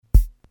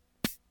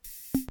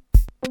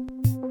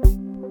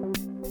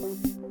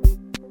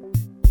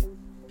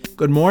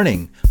Good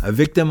morning. A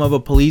victim of a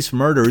police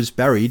murder is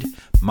buried.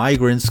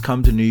 Migrants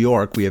come to New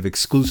York. We have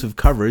exclusive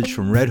coverage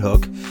from Red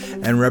Hook,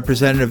 and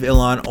Representative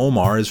Ilhan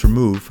Omar is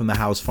removed from the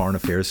House Foreign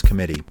Affairs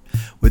Committee.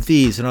 With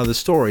these and other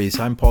stories,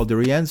 I'm Paul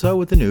DiRienzo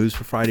with the news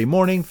for Friday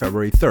morning,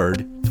 February 3rd,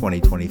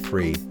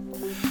 2023.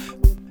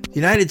 The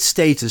United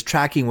States is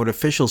tracking what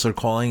officials are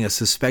calling a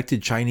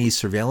suspected Chinese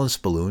surveillance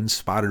balloon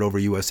spotted over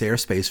U.S.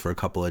 airspace for a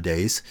couple of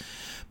days.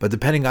 But the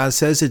Pentagon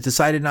says it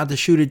decided not to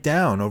shoot it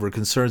down over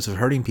concerns of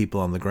hurting people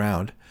on the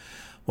ground.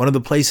 One of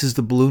the places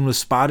the balloon was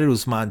spotted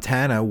was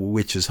Montana,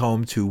 which is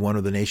home to one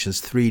of the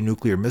nation's 3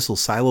 nuclear missile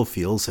silo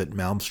fields at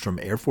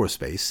Malmstrom Air Force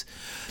Base.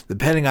 The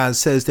Pentagon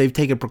says they've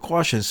taken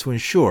precautions to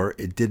ensure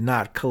it did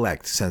not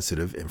collect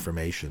sensitive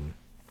information.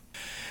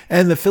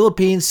 And the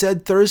Philippines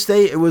said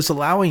Thursday it was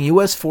allowing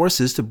U.S.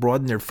 forces to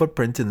broaden their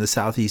footprint in the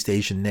Southeast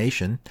Asian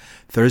nation.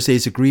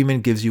 Thursday's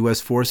agreement gives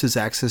U.S. forces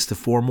access to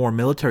 4 more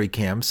military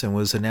camps and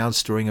was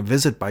announced during a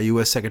visit by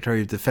U.S. Secretary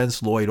of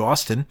Defense Lloyd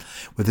Austin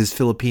with his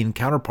Philippine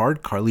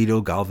counterpart,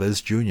 Carlito Galvez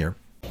Jr.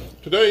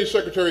 Today,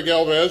 Secretary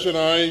Galvez and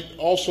I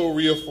also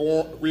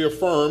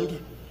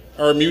reaffirmed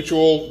our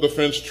mutual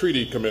defense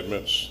treaty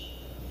commitments.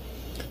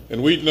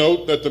 And we'd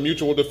note that the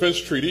mutual defense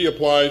treaty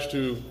applies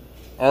to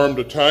armed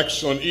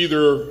attacks on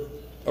either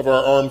of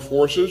our armed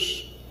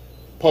forces,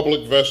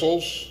 public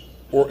vessels,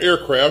 or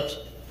aircraft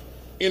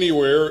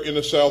anywhere in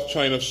the South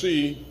China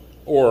Sea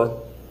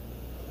or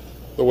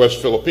the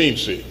West Philippine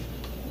Sea.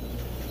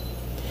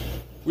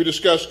 We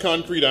discussed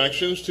concrete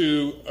actions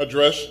to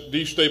address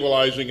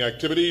destabilizing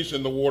activities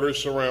in the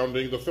waters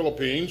surrounding the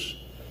Philippines,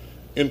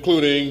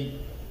 including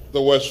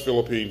the West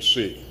Philippine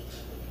Sea.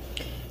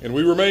 And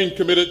we remain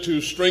committed to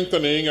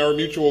strengthening our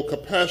mutual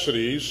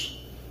capacities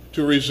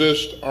to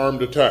resist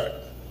armed attack.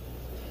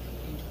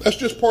 That's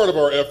just part of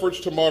our efforts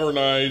to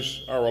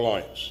modernize our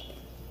alliance.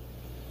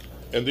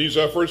 And these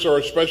efforts are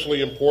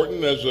especially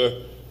important as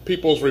the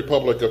People's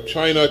Republic of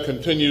China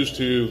continues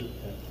to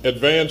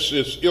advance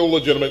its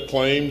illegitimate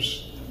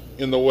claims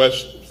in the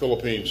West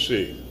Philippine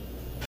Sea.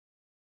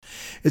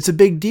 It's a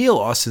big deal,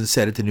 Austin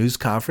said at the news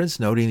conference,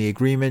 noting the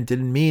agreement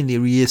didn't mean the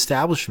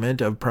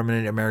reestablishment of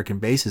permanent American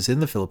bases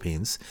in the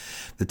Philippines.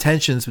 The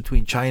tensions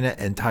between China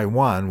and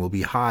Taiwan will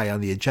be high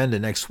on the agenda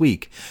next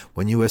week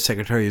when U.S.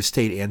 Secretary of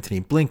State Antony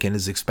Blinken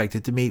is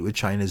expected to meet with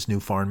China's new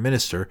foreign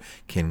minister,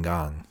 Qin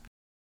Gang.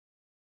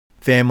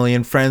 Family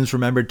and friends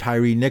remembered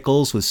Tyre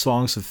Nichols with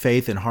songs of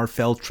faith and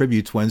heartfelt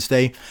tributes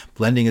Wednesday,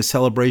 blending a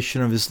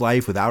celebration of his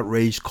life with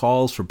outraged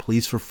calls for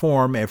police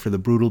reform after the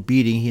brutal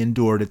beating he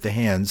endured at the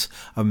hands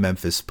of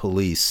Memphis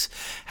police.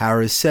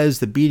 Harris says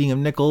the beating of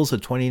Nichols, a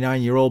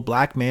 29-year-old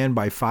black man,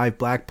 by 5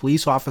 black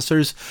police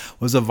officers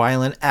was a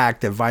violent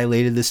act that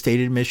violated the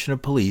stated mission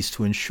of police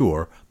to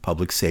ensure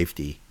public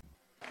safety.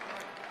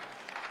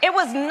 It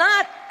was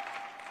not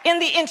in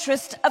the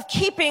interest of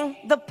keeping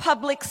the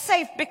public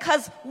safe,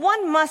 because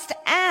one must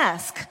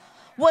ask,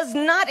 was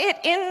not it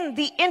in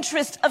the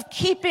interest of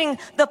keeping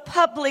the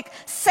public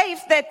safe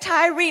that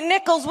Tyre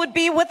Nichols would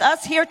be with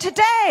us here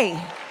today?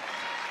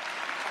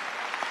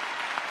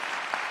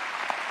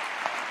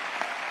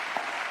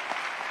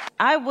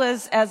 I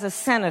was, as a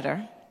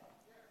senator,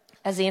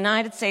 as a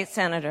United States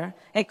Senator,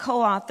 a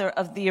co-author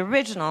of the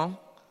original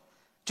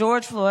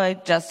George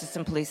Floyd Justice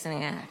and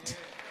Policing Act.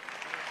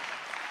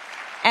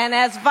 And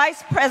as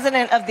Vice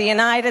President of the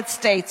United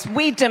States,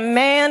 we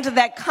demand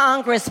that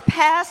Congress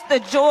pass the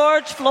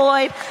George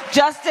Floyd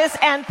Justice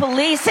and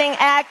Policing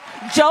Act.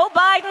 Joe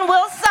Biden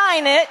will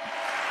sign it.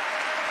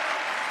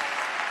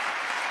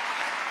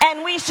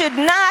 And we should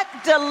not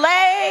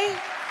delay,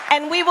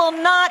 and we will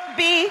not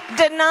be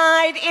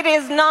denied. It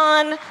is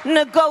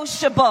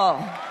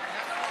non-negotiable.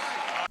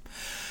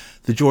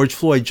 The George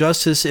Floyd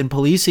Justice and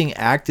Policing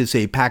Act is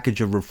a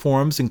package of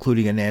reforms,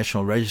 including a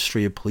national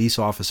registry of police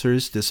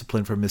officers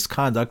disciplined for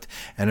misconduct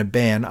and a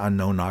ban on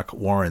no-knock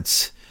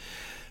warrants.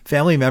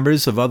 Family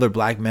members of other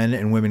black men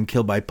and women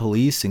killed by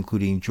police,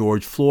 including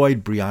George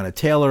Floyd, Breonna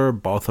Taylor,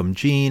 Botham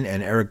Jean,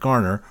 and Eric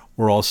Garner,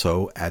 were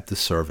also at the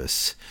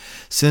service.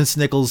 Since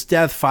Nichols'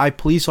 death, 5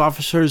 police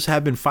officers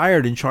have been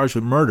fired and charged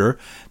with murder.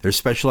 Their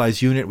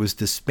specialized unit was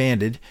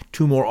disbanded.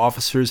 2 more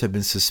officers have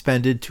been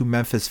suspended. 2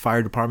 Memphis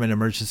Fire Department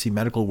emergency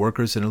medical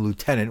workers and a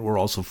lieutenant were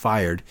also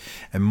fired,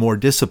 and more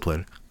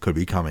discipline could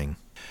be coming.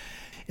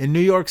 In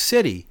New York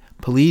City,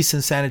 police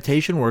and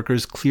sanitation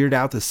workers cleared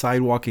out the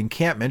sidewalk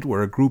encampment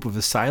where a group of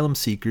asylum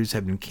seekers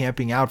had been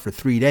camping out for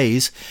 3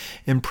 days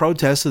in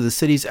protest of the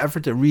city's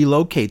effort to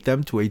relocate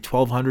them to a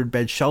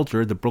 1,200-bed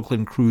shelter at the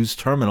Brooklyn Cruise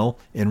Terminal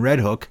in Red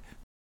Hook.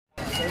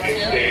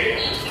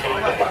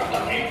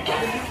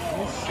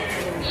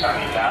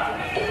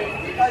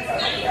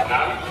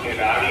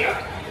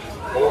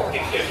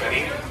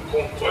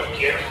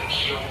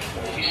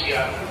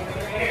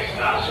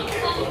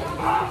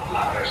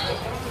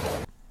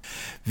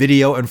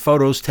 Video and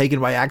photos taken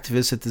by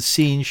activists at the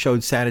scene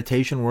showed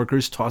sanitation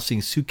workers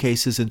tossing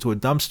suitcases into a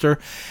dumpster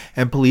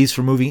and police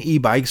removing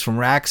e-bikes from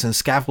racks and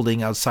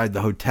scaffolding outside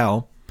the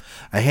hotel.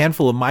 A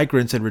handful of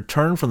migrants had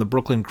returned from the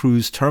Brooklyn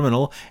cruise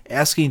terminal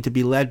asking to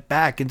be let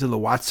back into the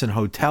Watson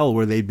Hotel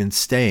where they'd been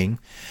staying.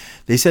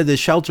 They said the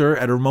shelter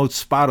at a remote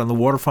spot on the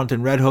waterfront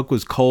in Red Hook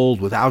was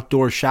cold with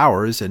outdoor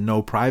showers and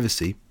no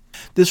privacy.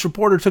 This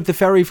reporter took the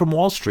ferry from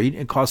Wall Street.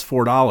 It cost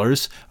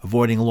 $4,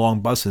 avoiding a long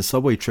bus and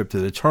subway trip to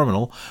the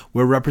terminal,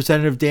 where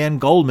Representative Dan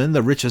Goldman,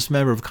 the richest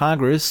member of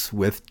Congress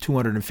with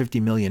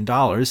 $250 million,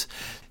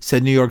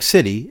 said New York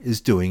City is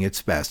doing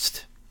its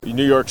best.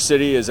 New York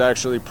City is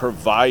actually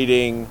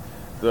providing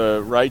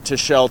the right to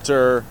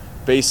shelter,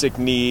 basic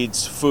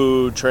needs,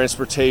 food,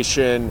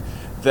 transportation,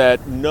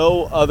 that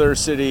no other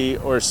city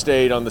or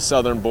state on the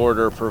southern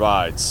border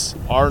provides.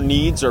 Our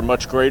needs are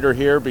much greater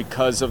here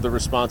because of the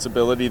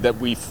responsibility that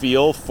we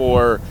feel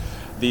for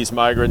these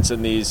migrants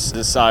and these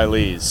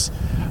asylees.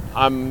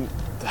 I'm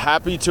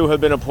happy to have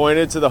been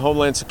appointed to the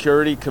Homeland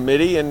Security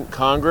Committee in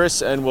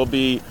Congress and will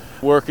be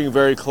working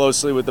very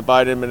closely with the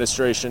Biden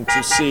administration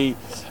to see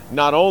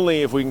not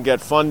only if we can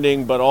get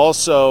funding, but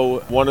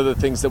also one of the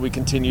things that we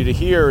continue to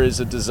hear is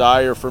a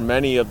desire for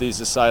many of these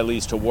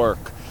asylees to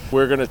work.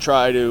 We're going to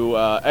try to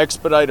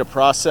expedite a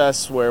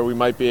process where we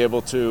might be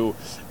able to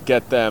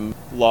get them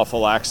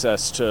lawful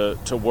access to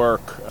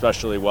work,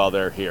 especially while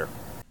they're here.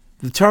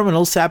 The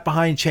terminal sat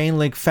behind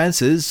chain-link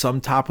fences,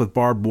 some topped with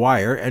barbed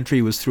wire.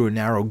 Entry was through a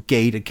narrow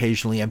gate.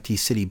 Occasionally empty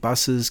city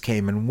buses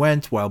came and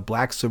went, while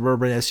black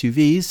suburban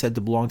SUVs, said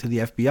to belong to the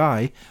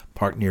FBI,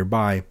 parked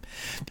nearby.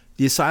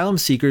 The asylum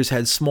seekers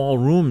had small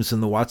rooms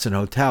in the Watson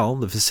Hotel.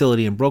 The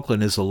facility in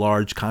Brooklyn is a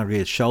large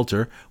congregate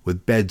shelter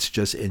with beds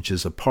just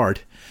inches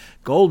apart.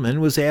 Goldman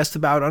was asked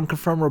about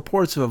unconfirmed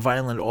reports of a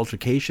violent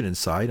altercation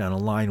inside on a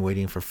line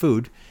waiting for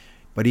food,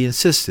 but he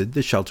insisted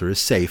the shelter is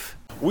safe.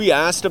 We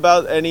asked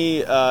about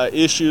any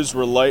issues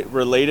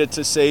related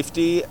to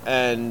safety,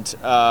 and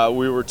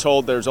we were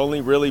told there's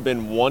only really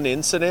been one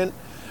incident,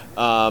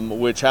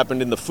 which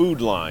happened in the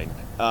food line.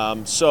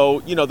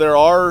 So, there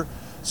are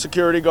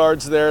security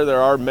guards there.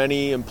 There are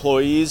many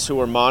employees who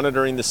are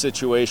monitoring the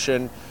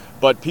situation,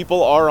 but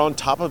people are on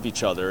top of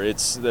each other.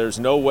 There's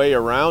no way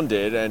around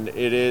it, and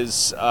it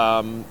is,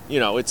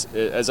 it's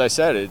as I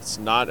said, it's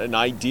not an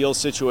ideal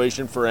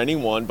situation for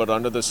anyone, but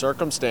under the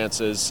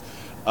circumstances,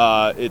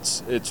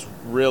 it's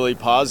really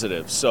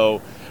positive.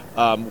 So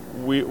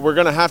we're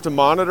going to have to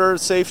monitor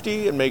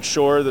safety and make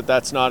sure that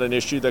that's not an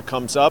issue that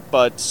comes up.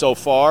 But so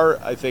far,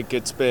 I think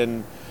it's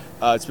been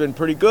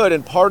pretty good,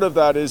 and part of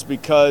that is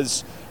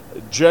because,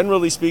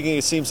 generally speaking,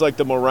 it seems like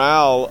the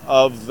morale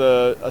of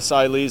the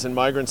asylees and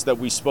migrants that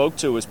we spoke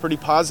to is pretty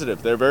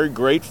positive. They're very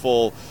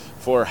grateful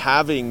for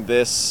having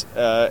this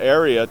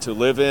area to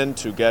live in,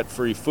 to get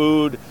free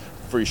food,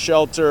 free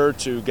shelter,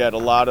 to get a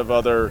lot of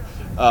other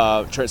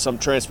some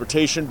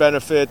transportation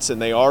benefits,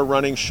 and they are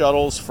running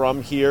shuttles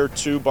from here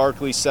to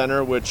Barclays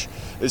Center, which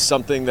is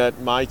something that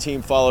my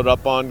team followed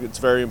up on. It's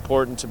very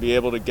important to be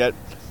able to get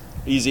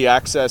easy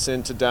access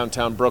into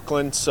downtown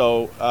Brooklyn.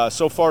 So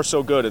so far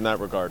so good in that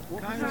regard.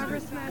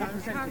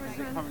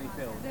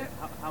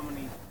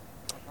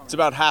 It's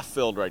about half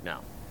filled right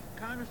now.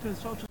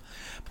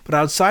 But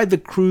outside the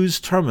cruise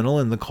terminal,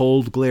 in the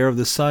cold glare of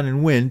the sun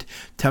and wind,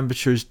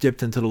 temperatures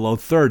dipped into the low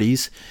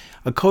 30s.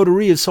 A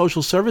coterie of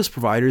social service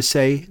providers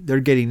say they're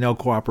getting no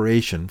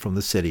cooperation from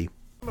the city.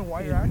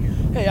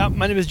 Hey,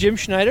 my name is Jim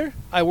Schneider.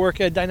 I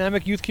work at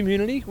Dynamic Youth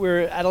Community.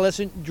 We're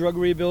adolescent drug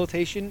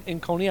rehabilitation in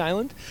Coney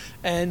Island,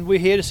 and we're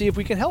here to see if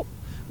we can help.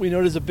 We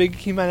know there's a big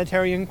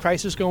humanitarian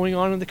crisis going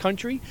on in the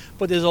country,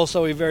 but there's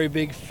also a very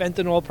big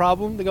fentanyl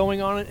problem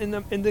going on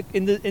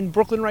in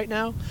Brooklyn right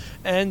now,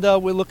 and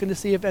we're looking to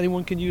see if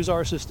anyone can use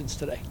our assistance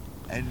today.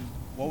 And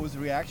what was the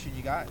reaction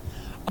you got?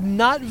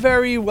 Not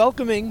very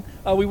welcoming.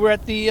 We were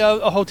at the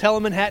a hotel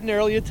in Manhattan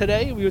earlier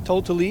today. We were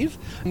told to leave.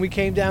 And we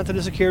came down to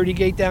the security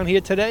gate down here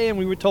today, and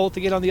we were told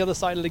to get on the other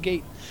side of the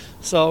gate.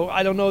 So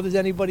I don't know if there's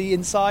anybody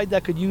inside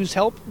that could use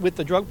help with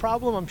the drug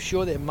problem. I'm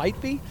sure there might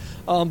be,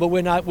 but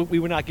we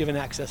were not given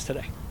access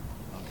today.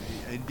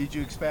 Okay. And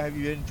have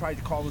you tried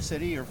to call the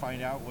city or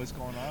find out what's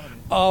going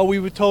on? We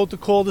were told to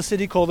call the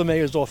city, call the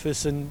mayor's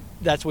office, and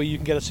that's where you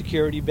can get a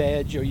security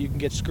badge or you can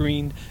get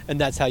screened, and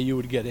that's how you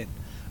would get in.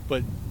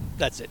 But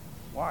that's it.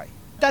 Why?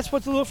 That's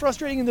what's a little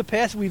frustrating. In the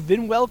past, we've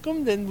been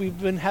welcomed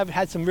and have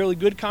had some really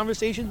good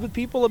conversations with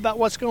people about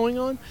what's going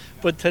on,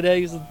 but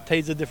today's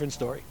a different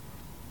story.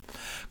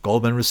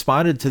 Goldman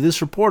responded to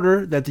this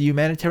reporter that the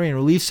Humanitarian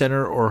Relief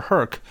Center, or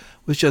HERC,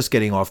 was just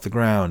getting off the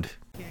ground.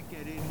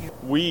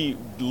 We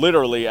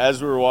literally,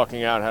 as we were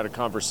walking out, had a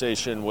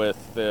conversation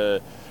with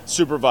the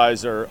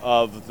supervisor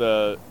of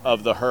the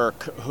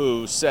HERC,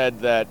 who said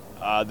that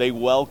they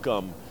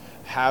welcome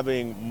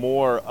having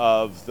more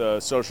of the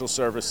social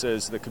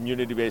services, the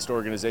community-based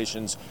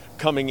organizations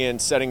coming in,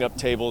 setting up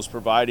tables,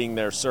 providing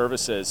their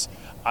services.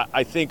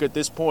 I think at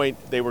this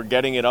point they were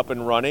getting it up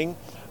and running.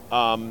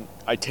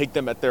 I take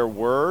them at their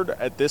word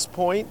at this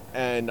point,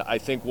 and I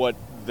think what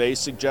they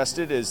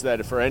suggested is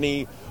that for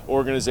any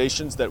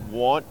organizations that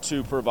want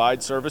to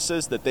provide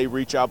services, that they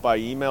reach out by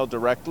email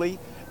directly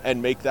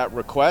and make that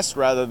request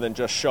rather than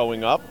just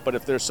showing up. But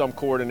if there's some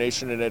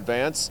coordination in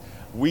advance,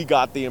 we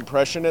got the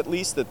impression, at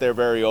least, that they're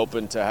very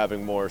open to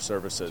having more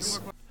services.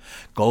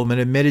 Goldman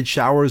admitted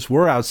showers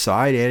were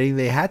outside, adding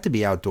they had to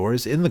be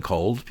outdoors in the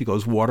cold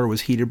because water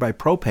was heated by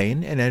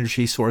propane, an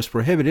energy source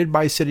prohibited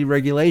by city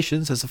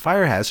regulations as a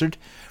fire hazard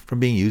from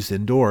being used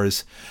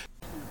indoors.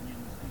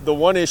 The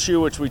one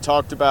issue which we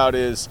talked about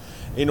is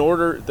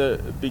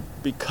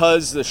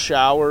because the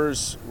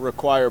showers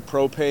require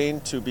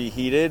propane to be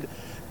heated,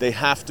 they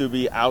have to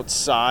be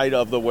outside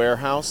of the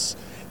warehouse,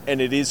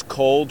 and it is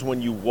cold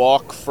when you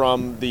walk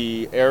from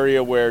the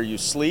area where you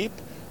sleep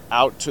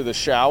out to the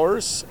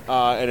showers,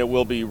 and it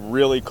will be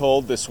really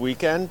cold this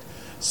weekend.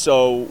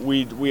 So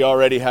we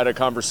already had a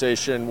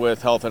conversation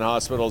with Health and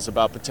Hospitals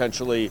about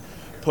potentially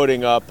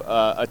putting up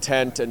a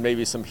tent and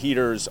maybe some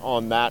heaters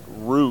on that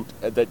route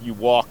that you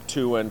walk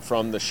to and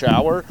from the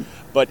shower.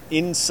 But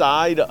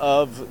inside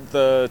of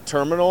the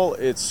terminal,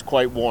 it's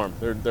quite warm.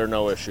 There are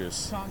no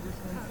issues.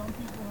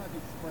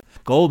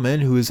 Goldman,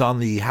 who is on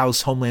the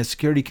House Homeland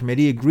Security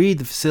Committee, agreed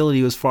the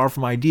facility was far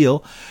from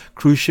ideal.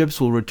 Cruise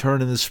ships will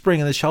return in the spring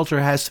and the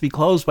shelter has to be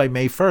closed by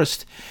May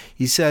 1st.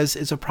 He says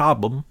it's a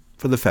problem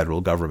for the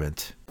federal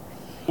government.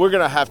 We're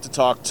going to have to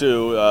talk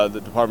to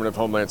the Department of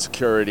Homeland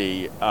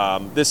Security.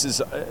 This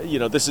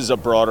is a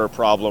broader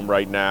problem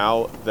right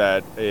now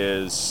that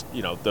is,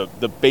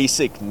 the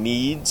basic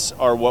needs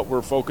are what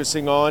we're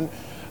focusing on.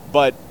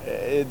 But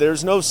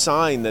there's no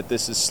sign that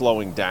this is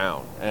slowing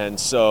down. And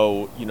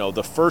so,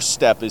 the first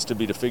step is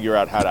to figure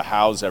out how to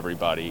house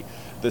everybody.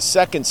 The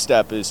second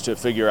step is to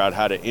figure out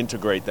how to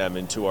integrate them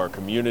into our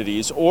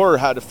communities or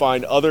how to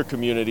find other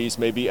communities,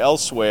 maybe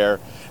elsewhere,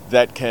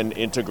 that can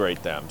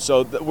integrate them.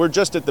 So we're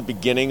just at the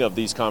beginning of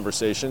these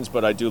conversations,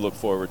 but I do look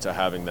forward to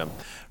having them.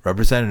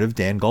 Representative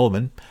Dan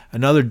Goldman.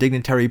 Another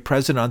dignitary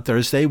present on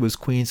Thursday was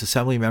Queens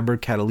Assemblymember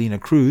Catalina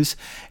Cruz.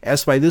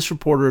 Asked by this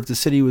reporter if the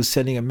city was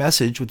sending a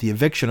message with the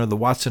eviction of the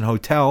Watson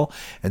Hotel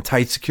and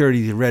tight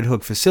security at the Red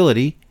Hook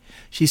facility,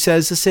 she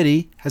says the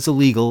city has a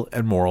legal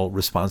and moral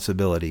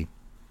responsibility.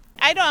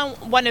 I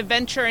don't want to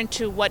venture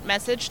into what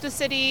message the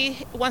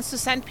city wants to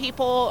send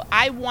people.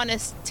 I want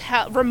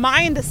to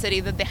remind the city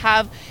that they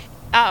have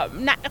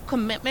not a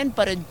commitment,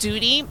 but a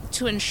duty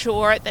to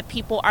ensure that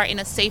people are in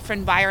a safe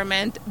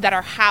environment, that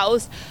are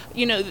housed.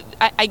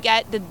 I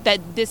get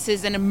that this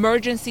is an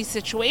emergency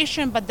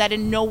situation, but that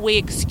in no way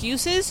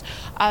excuses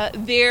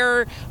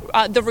the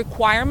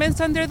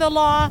requirements under the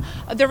law.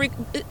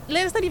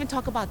 Let's not even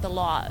talk about the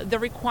law. The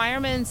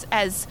requirements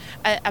as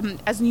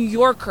New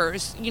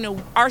Yorkers,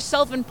 are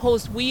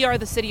self-imposed. We are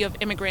the city of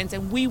immigrants,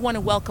 and we want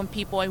to welcome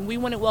people, and we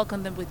want to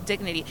welcome them with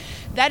dignity.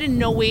 That in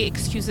no way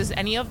excuses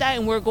any of that,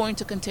 and we're going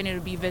to continue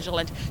to be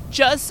vigilant.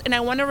 And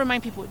I want to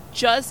remind people,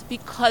 just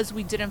because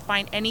we didn't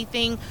find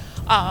anything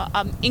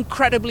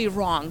incredibly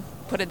wrong,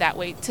 put it that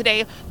way,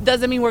 today,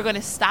 doesn't mean we're going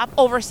to stop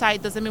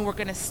oversight, doesn't mean we're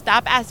going to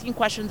stop asking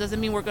questions, doesn't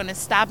mean we're going to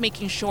stop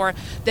making sure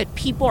that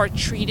people are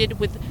treated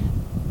with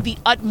the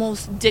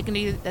utmost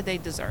dignity that they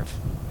deserve.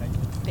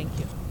 Thank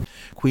you.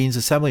 Queens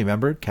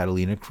Assemblymember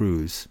Catalina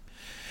Cruz.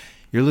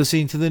 You're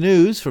listening to the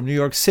news from New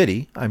York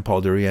City. I'm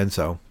Paul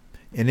DiRienzo.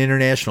 In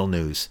international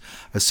news,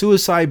 a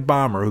suicide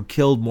bomber who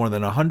killed more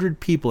than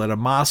 100 people at a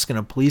mosque and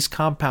a police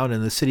compound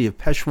in the city of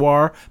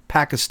Peshawar,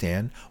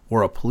 Pakistan,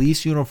 wore a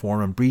police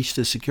uniform and breached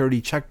a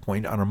security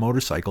checkpoint on a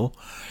motorcycle.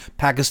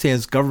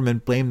 Pakistan's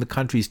government blamed the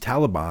country's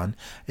Taliban,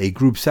 a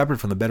group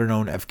separate from the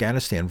better-known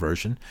Afghanistan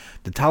version.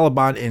 The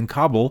Taliban in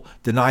Kabul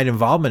denied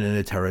involvement in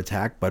a terror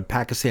attack, but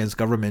Pakistan's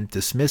government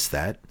dismissed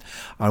that.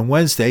 On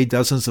Wednesday,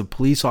 dozens of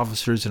police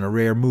officers in a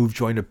rare move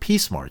joined a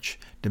peace march,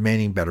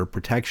 demanding better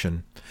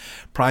protection.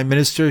 Prime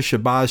Minister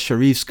Shehbaz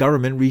Sharif's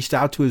government reached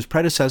out to his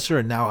predecessor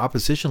and now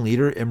opposition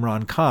leader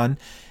Imran Khan,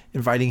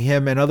 inviting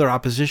him and other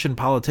opposition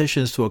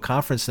politicians to a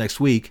conference next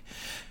week.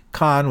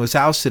 Khan was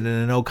ousted in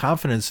a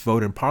no-confidence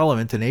vote in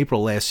Parliament in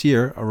April last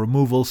year, a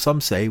removal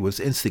some say was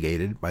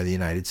instigated by the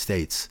United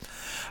States.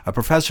 A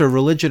professor of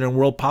religion and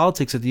world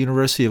politics at the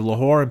University of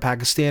Lahore in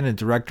Pakistan and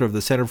director of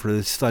the Center for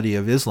the Study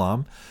of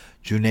Islam,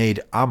 Junaid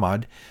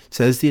Ahmad,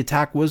 says the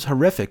attack was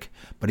horrific,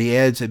 but he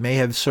adds it may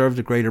have served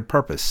a greater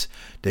purpose,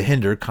 to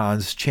hinder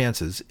Khan's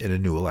chances in a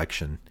new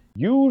election.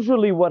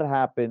 Usually what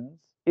happens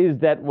is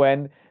that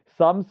when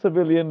some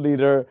civilian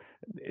leader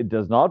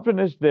does not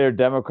finish their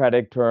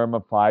democratic term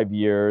of 5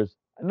 years,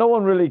 no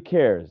one really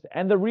cares.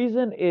 And the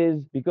reason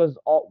is because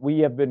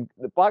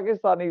the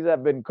Pakistanis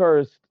have been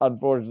cursed,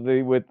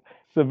 unfortunately, with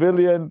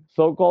civilian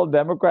so-called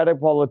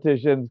democratic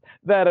politicians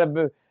that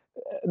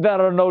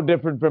are no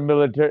different from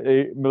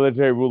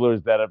military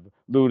rulers that have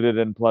looted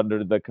and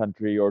plundered the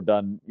country or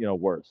done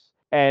worse.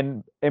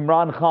 And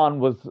Imran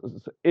Khan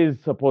is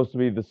supposed to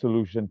be the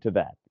solution to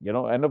that,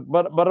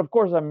 but of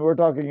course, we're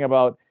talking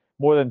about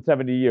more than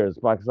 70 years.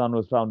 Pakistan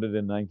was founded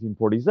in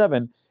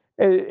 1947.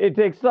 It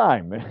takes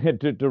time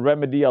to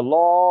remedy a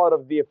lot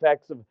of the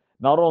effects of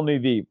not only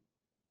the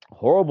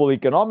horrible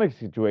economic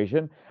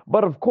situation,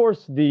 but of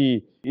course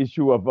the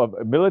issue of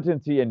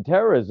militancy and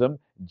terrorism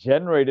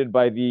generated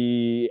by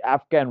the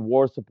Afghan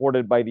war,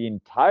 supported by the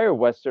entire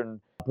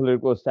Western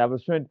political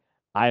establishment.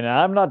 And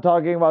I'm not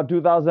talking about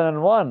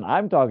 2001.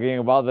 I'm talking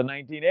about the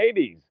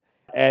 1980s.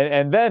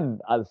 And then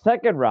a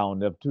second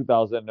round of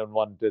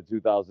 2001 to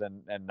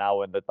 2000, and now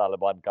when the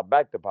Taliban come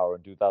back to power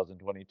in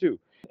 2022.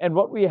 And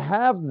what we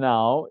have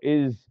now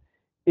is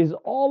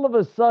all of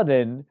a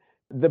sudden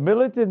the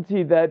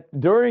militancy that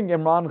during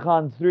Imran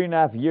Khan's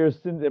 3.5 years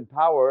since in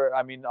power,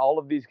 I mean, all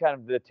of these kind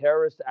of the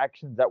terrorist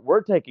actions that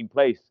were taking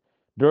place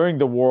during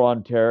the war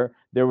on terror,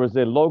 there was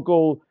a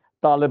local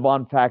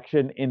Taliban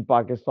faction in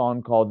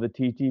Pakistan called the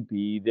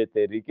TTP, the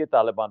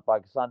Tehreek-e-Taliban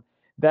Pakistan,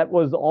 that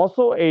was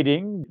also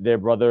aiding their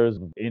brothers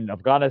in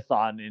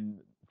Afghanistan in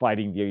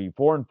fighting the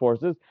foreign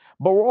forces,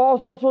 but were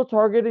also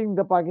targeting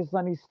the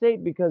Pakistani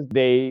state because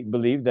they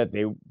believed that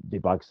the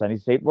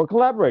Pakistani state were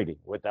collaborating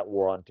with that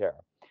war on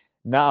terror.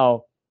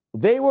 Now,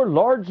 they were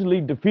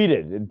largely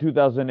defeated in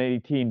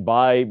 2018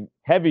 by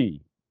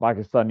heavy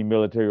Pakistani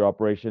military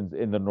operations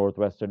in the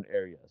northwestern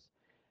areas.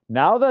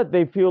 Now that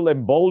they feel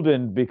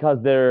emboldened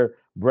because their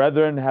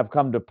brethren have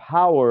come to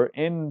power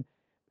in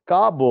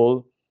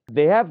Kabul,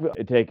 they have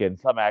taken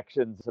some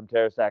actions, some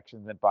terrorist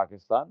actions in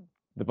Pakistan.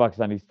 The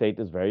Pakistani state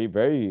is very,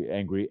 very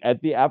angry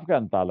at the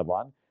Afghan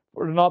Taliban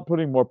for not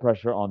putting more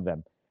pressure on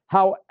them.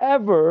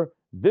 However,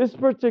 this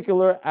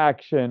particular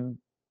action,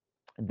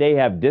 they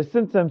have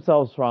distanced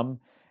themselves from,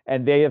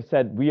 and they have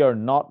said, we are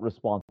not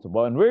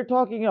responsible. And we're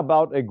talking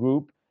about a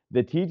group,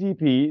 the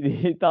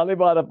TTP, the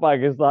Taliban of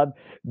Pakistan,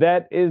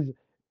 that is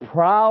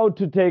proud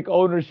to take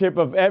ownership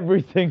of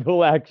every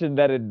single action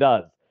that it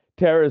does,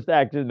 terrorist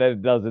action that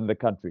it does in the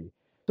country.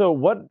 So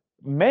what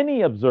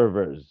many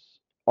observers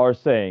are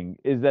saying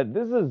is that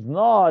this is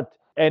not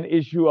an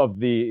issue of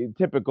the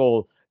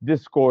typical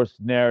discourse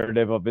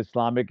narrative of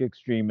Islamic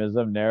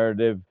extremism,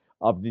 narrative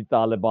of the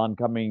Taliban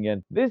coming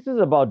in. This is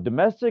about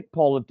domestic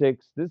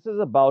politics. This is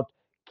about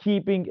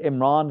keeping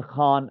Imran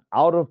Khan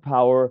out of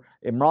power.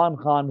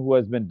 Imran Khan, who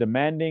has been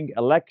demanding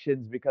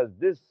elections because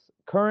this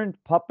current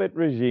puppet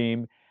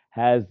regime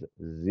has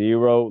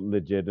zero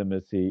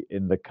legitimacy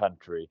in the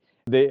country.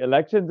 The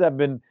elections have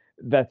been,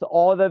 that's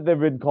all that they've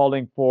been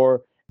calling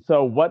for.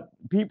 So what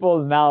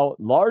people now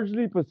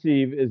largely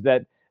perceive is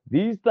that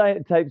these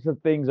types of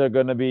things are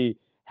going to be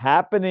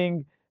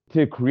happening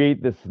to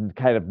create this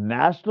kind of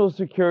national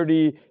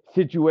security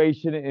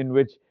situation in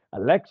which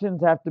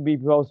elections have to be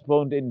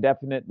postponed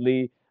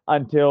indefinitely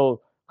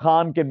until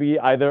Khan can be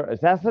either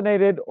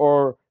assassinated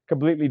or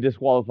completely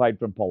disqualified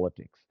from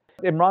politics.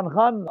 Imran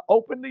Khan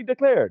openly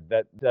declared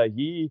that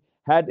he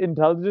had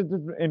intelligence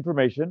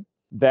information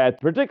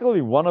that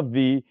particularly one of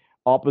the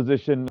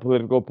opposition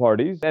political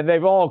parties, and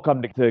they've all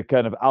come to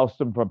kind of oust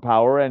him from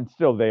power, and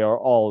still they are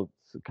all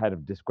kind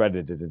of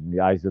discredited in the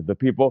eyes of the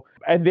people.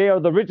 And they are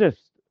the richest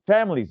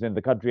families in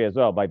the country as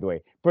well, by the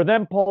way. For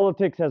them,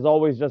 politics has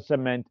always just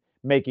meant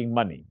making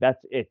money.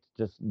 That's it,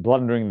 just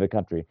blundering the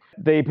country.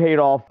 They paid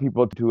off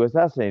people to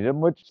assassinate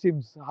him, which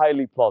seems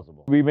highly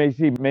plausible. We may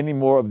see many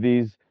more of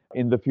these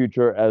in the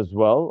future as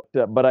well.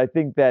 But I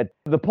think that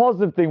the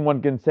positive thing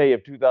one can say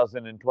of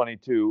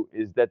 2022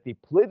 is that the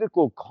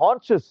political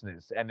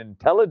consciousness and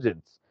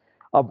intelligence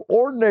of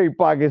ordinary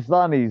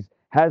Pakistanis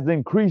has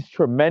increased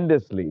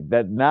tremendously,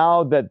 that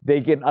now that they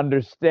can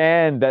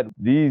understand that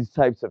these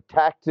types of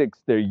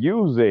tactics they're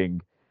using,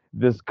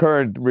 this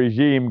current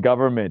regime,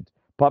 government,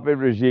 puppet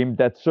regime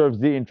that serves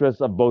the interests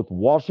of both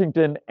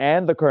Washington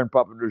and the current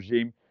puppet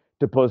regime,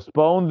 to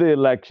postpone the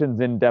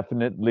elections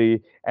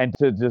indefinitely and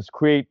to just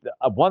create,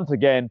 once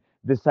again,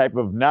 this type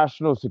of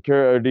national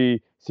security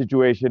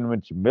situation in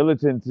which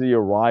militancy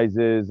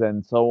arises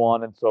and so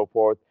on and so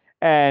forth.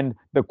 And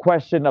the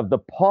question of the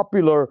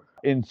popular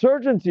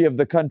insurgency of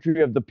the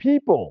country, of the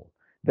people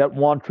that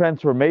want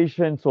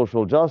transformation,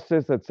 social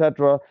justice,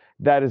 etc.,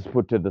 that is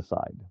put to the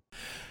side.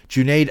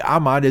 Junaid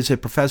Ahmad is a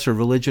professor of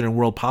religion and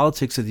world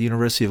politics at the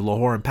University of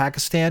Lahore in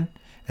Pakistan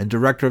and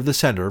director of the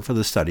Center for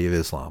the Study of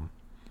Islam.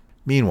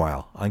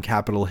 Meanwhile, on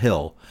Capitol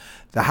Hill,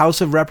 the House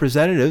of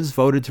Representatives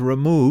voted to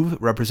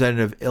remove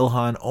Representative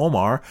Ilhan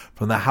Omar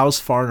from the House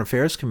Foreign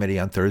Affairs Committee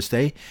on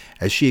Thursday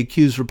as she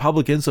accused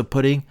Republicans of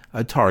putting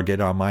a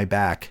target on my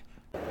back.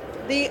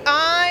 The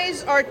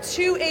ayes are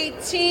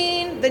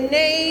 218, the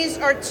nays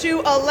are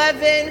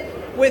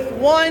 211, with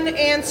one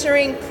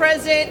answering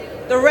present.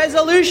 The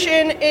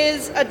resolution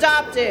is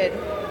adopted.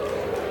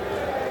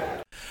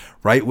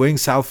 Right-wing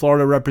South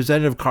Florida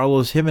Representative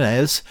Carlos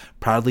Jimenez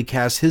proudly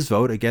cast his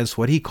vote against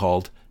what he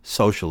called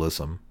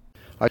socialism.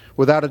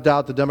 Without a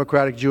doubt, the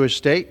democratic Jewish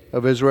state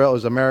of Israel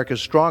is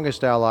America's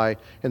strongest ally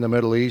in the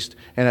Middle East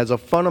and has a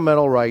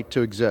fundamental right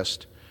to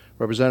exist.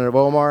 Representative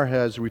Omar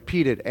has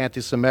repeated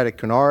anti-Semitic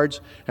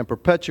canards and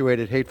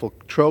perpetuated hateful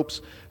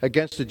tropes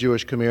against the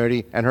Jewish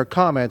community, and her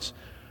comments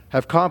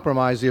have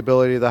compromised the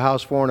ability of the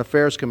House Foreign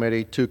Affairs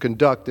Committee to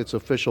conduct its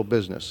official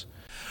business.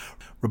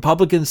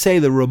 Republicans say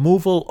the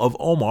removal of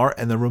Omar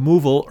and the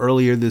removal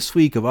earlier this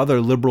week of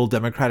other liberal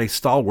Democratic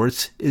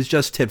stalwarts is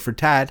just tit for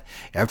tat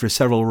after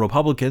several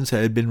Republicans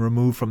had been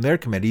removed from their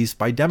committees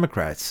by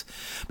Democrats.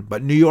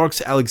 But New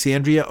York's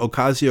Alexandria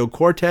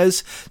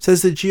Ocasio-Cortez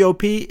says the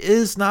GOP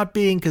is not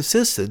being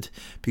consistent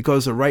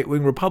because the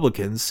right-wing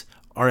Republicans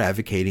are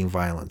advocating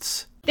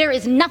violence. There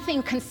is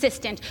nothing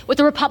consistent with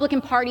the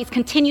Republican Party's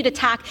continued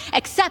attack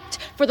except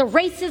for the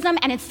racism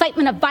and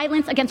incitement of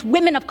violence against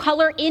women of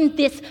color in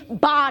this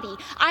body.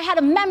 I had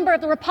a member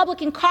of the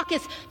Republican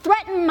caucus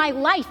threaten my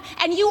life,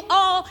 and you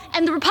all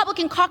and the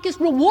Republican caucus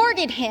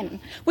rewarded him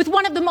with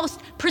one of the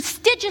most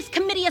prestigious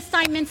committee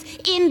assignments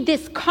in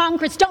this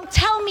Congress. Don't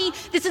tell me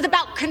this is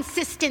about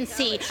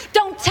consistency.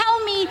 Don't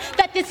tell me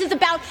that this is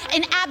about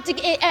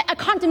a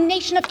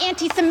condemnation of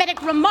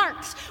anti-Semitic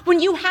remarks when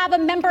you have a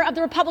member of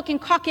the Republican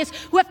caucus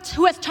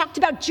who has talked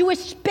about Jewish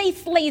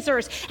space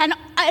lasers and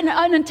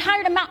an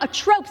entire amount of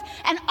tropes,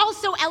 and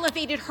also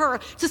elevated her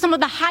to some of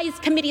the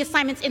highest committee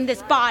assignments in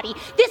this body.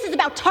 This is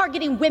about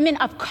targeting women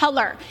of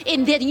color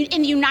in the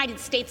United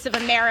States of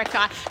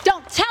America.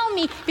 Don't tell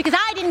me, because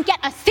I didn't get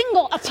a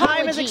single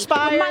apology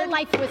when my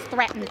life was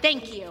threatened.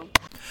 Thank you.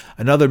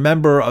 Another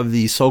member of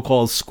the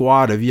so-called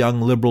squad of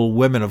young liberal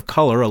women of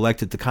color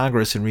elected to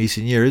Congress in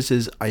recent years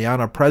is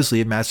Ayanna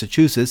Pressley of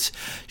Massachusetts.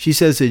 She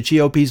says the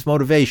GOP's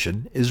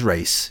motivation is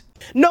race.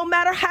 No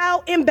matter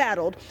how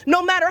embattled,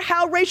 no matter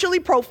how racially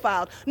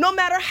profiled, no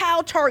matter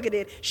how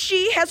targeted,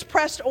 she has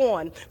pressed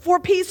on for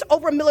peace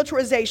over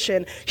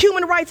militarization,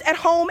 human rights at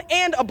home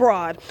and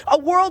abroad, a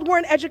world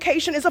where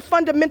education is a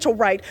fundamental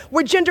right,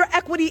 where gender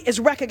equity is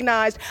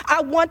recognized.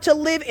 I want to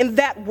live in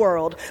that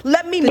world.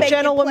 Let me make it plain. The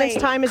gentlewoman's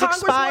time is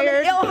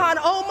expired. Ilhan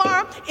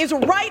Omar is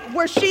right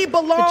where she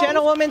belongs. The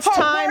gentlewoman's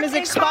time is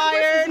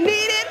expired. Is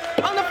needed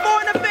on the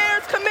Foreign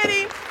Affairs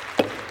Committee.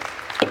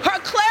 Her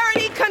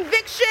clarity,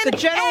 conviction, the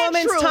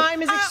gentlewoman's and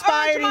time is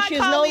expired, and she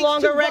is no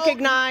longer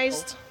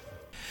recognized.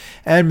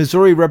 And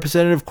Missouri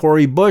Representative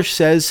Cori Bush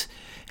says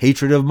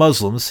hatred of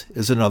Muslims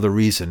is another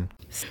reason.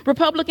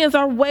 Republicans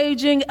are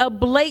waging a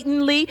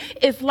blatantly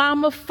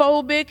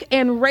Islamophobic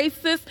and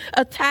racist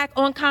attack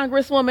on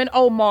Congresswoman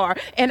Omar.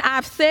 And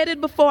I've said it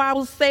before, I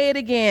will say it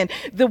again.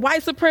 The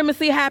white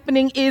supremacy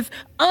happening is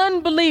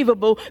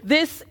unbelievable.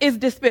 This is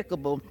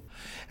despicable.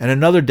 And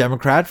another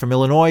Democrat from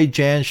Illinois,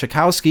 Jan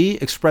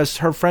Schakowsky, expressed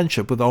her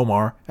friendship with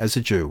Omar as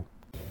a Jew.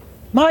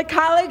 My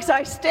colleagues,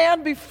 I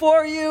stand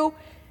before you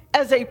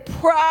as a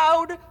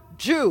proud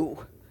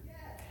Jew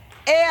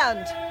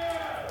and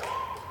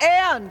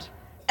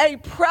a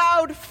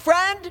proud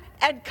friend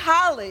and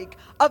colleague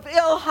of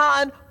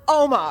Ilhan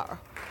Omar.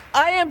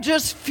 I am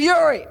just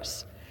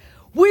furious.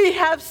 We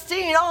have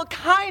seen all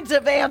kinds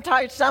of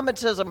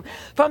anti-Semitism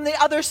from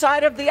the other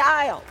side of the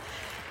aisle.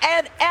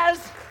 And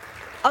as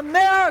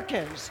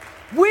Americans,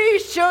 we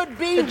should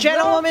be. The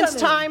gentlewoman's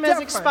time has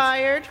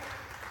expired.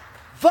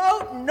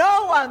 Vote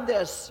no on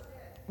this.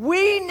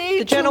 We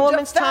need the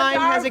gentlewoman's time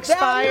has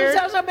expired.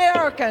 As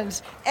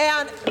Americans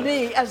and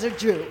me as a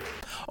Jew.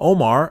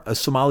 Omar, a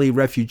Somali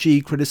refugee,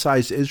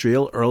 criticized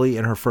Israel early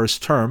in her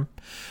first term,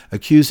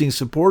 accusing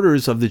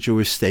supporters of the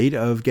Jewish state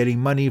of getting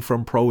money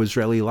from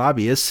pro-Israeli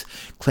lobbyists,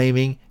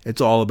 claiming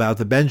it's all about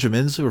the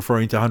Benjamins,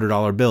 referring to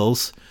 $100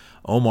 bills.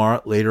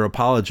 Omar later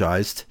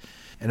apologized.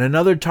 And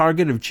another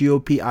target of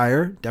GOP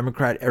ire,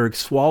 Democrat Eric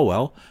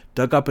Swalwell,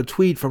 dug up a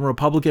tweet from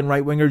Republican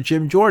right-winger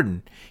Jim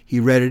Jordan. He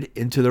read it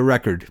into the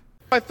record.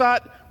 I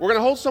thought, we're going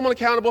to hold someone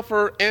accountable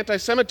for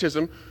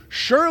anti-Semitism.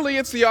 Surely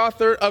it's the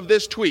author of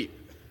this tweet.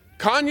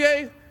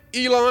 Kanye,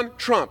 Elon,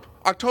 Trump,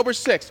 October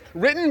 6th,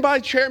 written by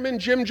Chairman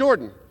Jim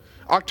Jordan.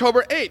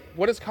 October 8th,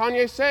 what does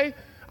Kanye say?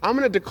 I'm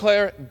going to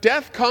declare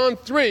DEFCON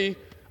 3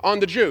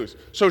 on the Jews.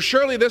 So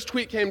surely this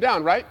tweet came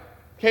down, right?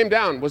 Came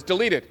down, was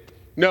deleted.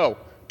 No.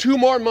 2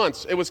 more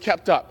months it was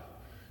kept up.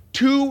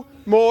 2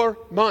 more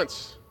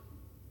months.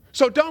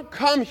 So don't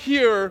come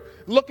here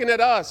looking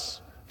at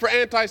us for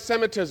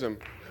anti-Semitism.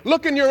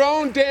 Look in your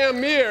own damn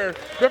mirror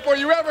before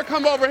you ever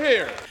come over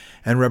here.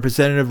 And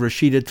Representative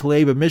Rashida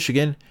Tlaib of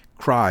Michigan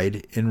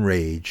cried in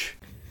rage.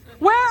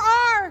 Where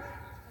are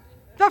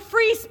the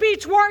free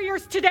speech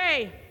warriors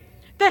today?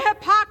 The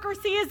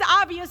hypocrisy is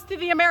obvious to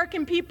the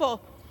American people.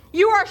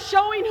 You are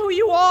showing who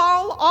you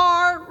all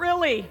are,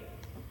 really.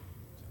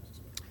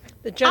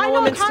 The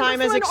gentlewoman's time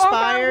has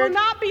expired. Omar will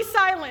not be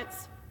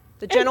silenced.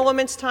 The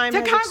gentlewoman's time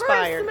has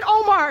expired. To Congressman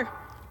Omar,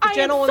 the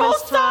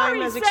gentlewoman's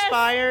time has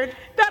expired.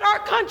 That our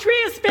country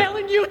is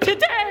failing you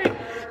today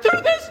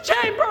through this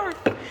chamber.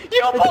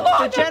 You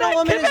belong. The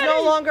gentlewoman is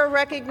no longer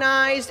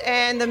recognized,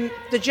 and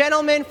the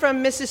gentleman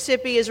from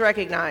Mississippi is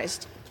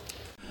recognized.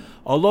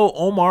 Although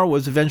Omar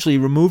was eventually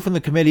removed from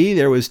the committee,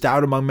 there was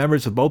doubt among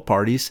members of both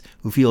parties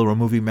who feel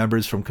removing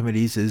members from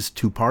committees is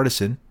too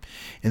partisan.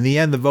 In the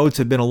end, the votes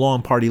have been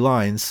along party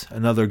lines,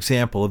 another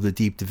example of the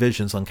deep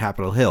divisions on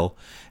Capitol Hill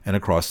and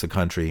across the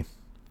country.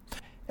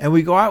 And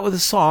we go out with a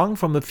song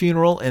from the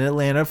funeral in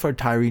Atlanta for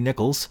Tyree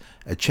Nichols,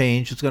 A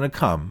Change Is Gonna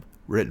Come,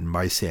 written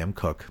by Sam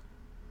Cooke.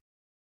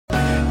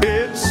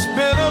 It's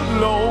been a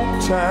long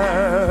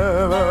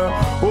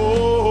time,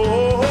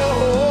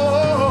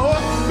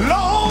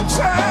 long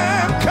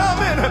time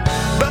coming.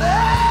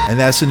 And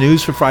that's the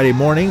news for Friday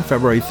morning,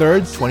 February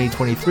 3rd,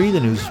 2023. The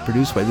news is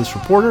produced by this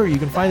reporter. You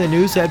can find the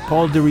news at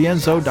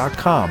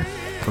pauldirienzo.com.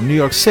 From New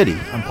York City,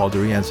 I'm Paul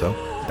Dirienzo.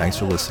 Thanks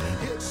for listening.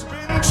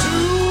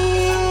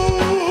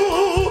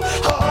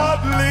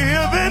 Hard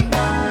living.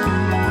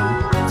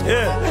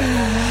 Yeah.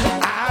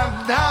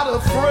 I'm not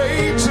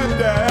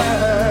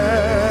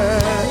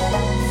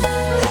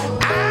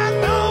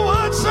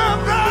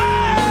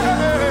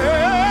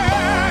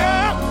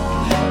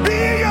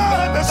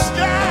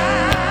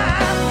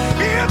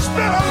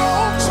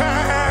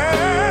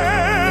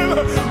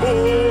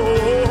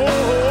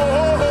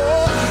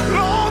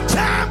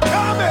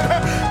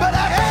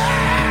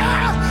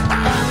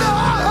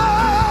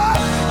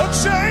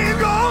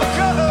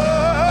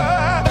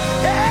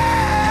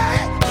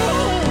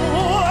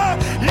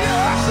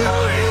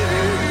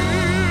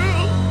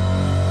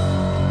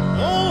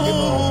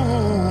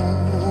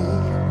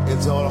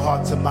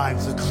hearts and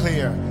minds are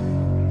clear,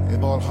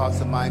 if all hearts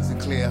and minds are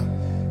clear,